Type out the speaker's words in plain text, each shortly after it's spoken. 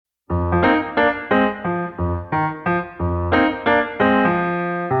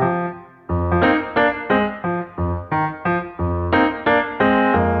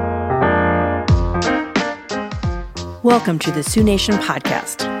Welcome to the Sioux Nation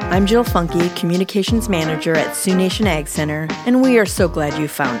Podcast. I'm Jill Funky, Communications Manager at Sioux Nation Ag Center, and we are so glad you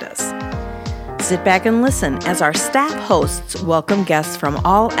found us. Sit back and listen as our staff hosts welcome guests from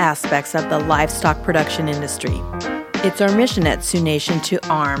all aspects of the livestock production industry. It's our mission at Sioux Nation to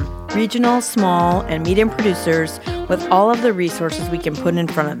arm regional, small, and medium producers with all of the resources we can put in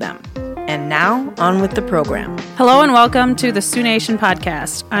front of them. And now, on with the program. Hello and welcome to the Sioux Nation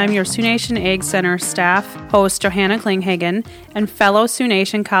Podcast. I'm your Sioux Nation Ag Center staff host, Johanna Klinghagen, and fellow Sioux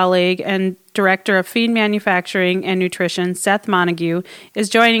Nation colleague and Director of Feed Manufacturing and Nutrition, Seth Monegue, is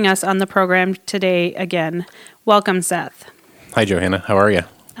joining us on the program today again. Welcome, Seth. Hi, Johanna. How are you?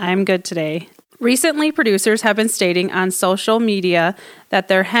 I'm good today. Recently, producers have been stating on social media that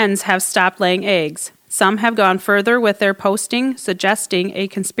their hens have stopped laying eggs. Some have gone further with their posting, suggesting a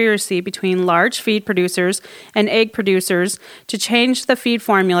conspiracy between large feed producers and egg producers to change the feed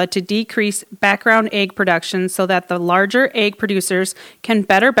formula to decrease background egg production so that the larger egg producers can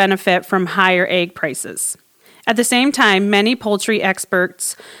better benefit from higher egg prices. At the same time, many poultry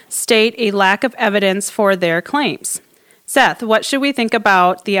experts state a lack of evidence for their claims. Seth, what should we think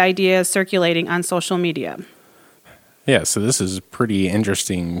about the idea circulating on social media? Yeah, so this is a pretty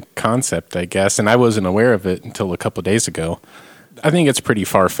interesting concept, I guess, and I wasn't aware of it until a couple of days ago. I think it's pretty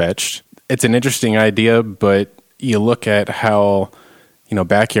far-fetched. It's an interesting idea, but you look at how,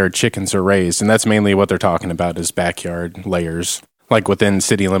 backyard chickens are raised, and that's mainly what they're talking about is backyard layers. Like within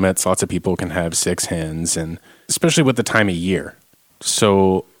city limits, lots of people can have 6 hens, and especially with the time of year.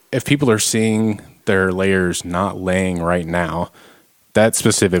 So if people are seeing their layers not laying right now, that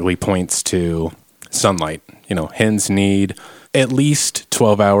specifically points to sunlight. Hens need at least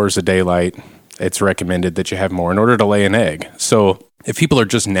 12 hours of daylight. It's recommended that you have more in order to lay an egg. So if people are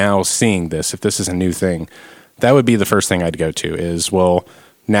just now seeing this, if this is a new thing, that would be the first thing I'd go to is, well,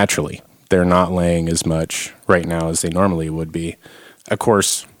 naturally, they're not laying as much right now as they normally would be. Of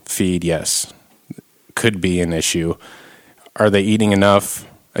course, feed, yes, could be an issue. Are they eating enough?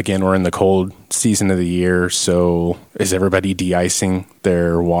 Again, we're in the cold season of the year, so is everybody de-icing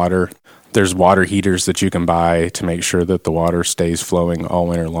their water? There's water heaters that you can buy to make sure that the water stays flowing all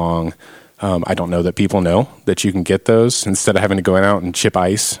winter long. I don't know that people know that you can get those instead of having to go out and chip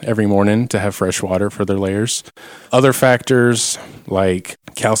ice every morning to have fresh water for their layers. Other factors like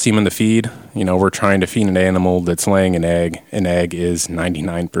calcium in the feed. We're trying to feed an animal that's laying an egg. An egg is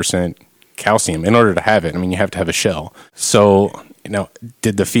 99% calcium. In order to have it, you have to have a shell. So,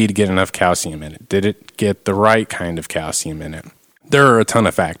 did the feed get enough calcium in it? Did it get the right kind of calcium in it? There are a ton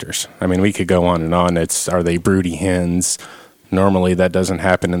of factors. We could go on and on. Are they broody hens? Normally that doesn't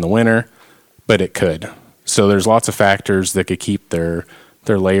happen in the winter, but it could. So there's lots of factors that could keep their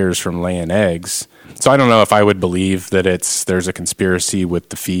layers from laying eggs. So I don't know if I would believe that there's a conspiracy with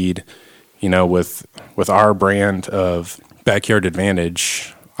the feed. With our brand of Backyard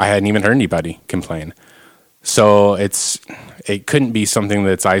Advantage, I hadn't even heard anybody complain. So it couldn't be something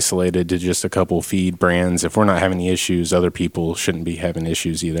that's isolated to just a couple feed brands. If we're not having any issues, other people shouldn't be having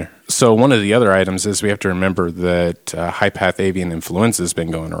issues either. So one of the other items is we have to remember that high-path avian influenza has been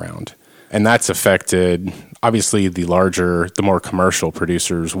going around. And that's affected, obviously, the more commercial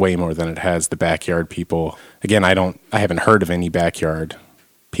producers way more than it has the backyard people. Again, I haven't heard of any backyard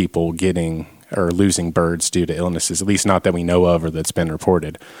people getting or losing birds due to illnesses, at least not that we know of or that's been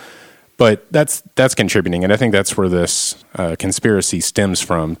reported. But that's contributing, and I think that's where this conspiracy stems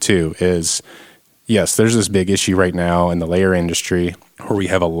from, too, is, yes, there's this big issue right now in the layer industry where we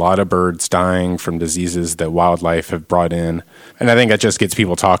have a lot of birds dying from diseases that wildlife have brought in. And I think that just gets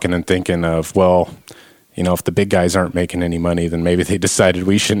people talking and thinking of, well, if the big guys aren't making any money, then maybe they decided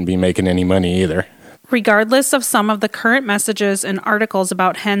we shouldn't be making any money either. Regardless of some of the current messages and articles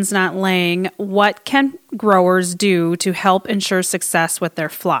about hens not laying, what growers do to help ensure success with their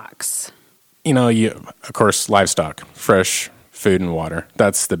flocks? Of course, livestock, fresh food and water.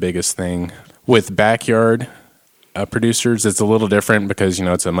 That's the biggest thing. With backyard producers, it's a little different because,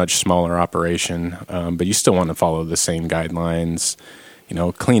 it's a much smaller operation, but you still want to follow the same guidelines,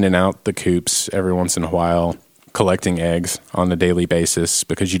 cleaning out the coops every once in a while, collecting eggs on a daily basis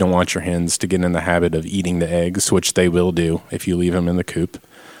because you don't want your hens to get in the habit of eating the eggs, which they will do if you leave them in the coop.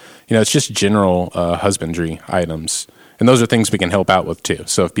 It's just general husbandry items. And those are things we can help out with too.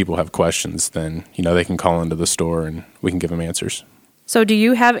 So if people have questions, then, they can call into the store and we can give them answers. So do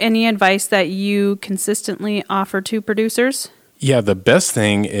you have any advice that you consistently offer to producers? Yeah, the best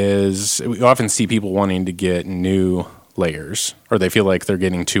thing is we often see people wanting to get new layers or they feel like they're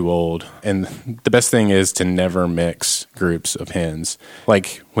getting too old. And the best thing is to never mix groups of hens.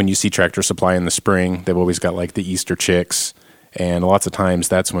 Like when you see Tractor Supply in the spring, they've always got like the Easter chicks And lots of times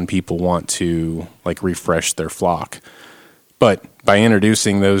that's when people want to like refresh their flock. But by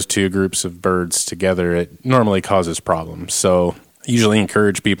introducing those two groups of birds together, it normally causes problems. So I usually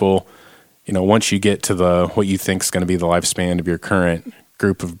encourage people, once you get to what you think is going to be the lifespan of your current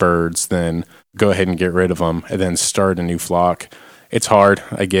group of birds, then go ahead and get rid of them and then start a new flock. It's hard.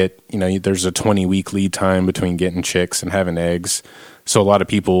 I get, there's a 20-week lead time between getting chicks and having eggs. So a lot of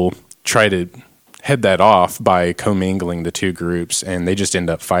people try to head that off by commingling the two groups, and they just end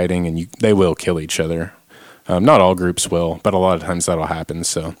up fighting, and they will kill each other. Not all groups will, but a lot of times that'll happen.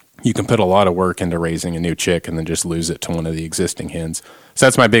 So you can put a lot of work into raising a new chick and then just lose it to one of the existing hens. So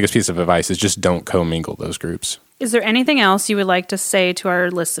that's my biggest piece of advice, is just don't commingle those groups. Is there anything else you would like to say to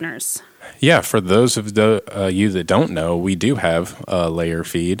our listeners? Yeah, for those of you that don't know, we do have a layer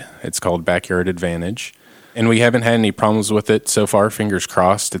feed. It's called Backyard Advantage. And we haven't had any problems with it so far, fingers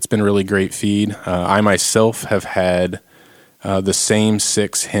crossed. It's been a really great feed. I myself have had the same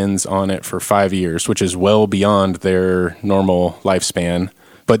 6 hens on it for 5 years, which is well beyond their normal lifespan.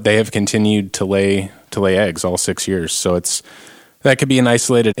 But they have continued to lay eggs all 6 years. So that could be an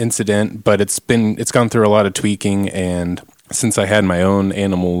isolated incident, but it's gone through a lot of tweaking. And since I had my own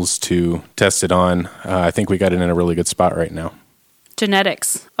animals to test it on, I think we got it in a really good spot right now.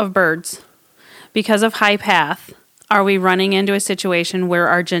 Genetics of birds. Because of high path, are we running into a situation where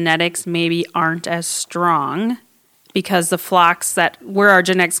our genetics maybe aren't as strong because the flocks where our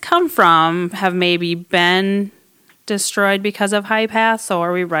genetics come from have maybe been destroyed because of high path? So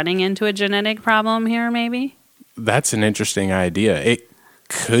are we running into a genetic problem here maybe? That's an interesting idea. It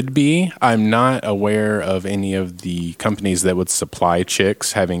could be. I'm not aware of any of the companies that would supply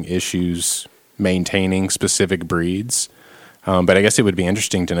chicks having issues maintaining specific breeds. But I guess it would be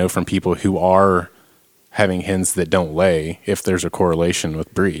interesting to know from people who are having hens that don't lay if there's a correlation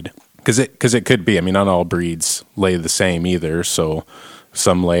with breed. Because it could be. I mean, not all breeds lay the same either. So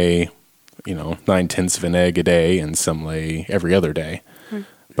some lay, 9/10 of an egg a day, and some lay every other day.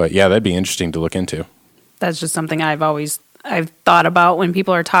 But yeah, that'd be interesting to look into. That's just something I've thought about when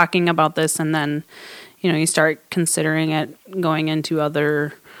people are talking about this, and then, you start considering it going into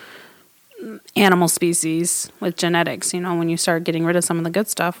other animal species with genetics. When you start getting rid of some of the good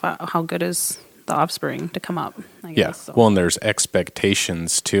stuff, how good is the offspring to come up? I guess. Yeah. So. Well, and there's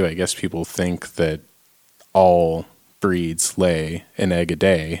expectations too. I guess people think that all breeds lay an egg a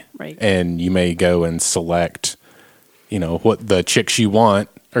day, right? And you may go and select, what the chicks you want,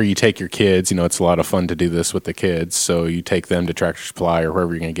 or you take your kids. It's a lot of fun to do this with the kids. So you take them to Tractor Supply or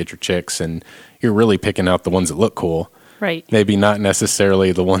wherever you're going to get your chicks, and you're really picking out the ones that look cool. Right. Maybe not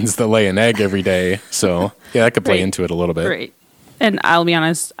necessarily the ones that lay an egg every day. So, yeah, that could play into it a little bit. Right. And I'll be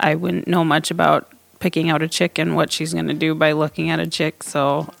honest, I wouldn't know much about picking out a chick and what she's going to do by looking at a chick.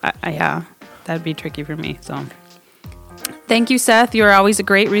 So, yeah, that'd be tricky for me. So, thank you, Seth. You're always a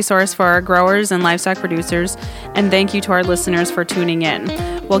great resource for our growers and livestock producers. And thank you to our listeners for tuning in.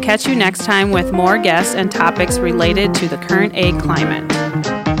 We'll catch you next time with more guests and topics related to the current egg climate.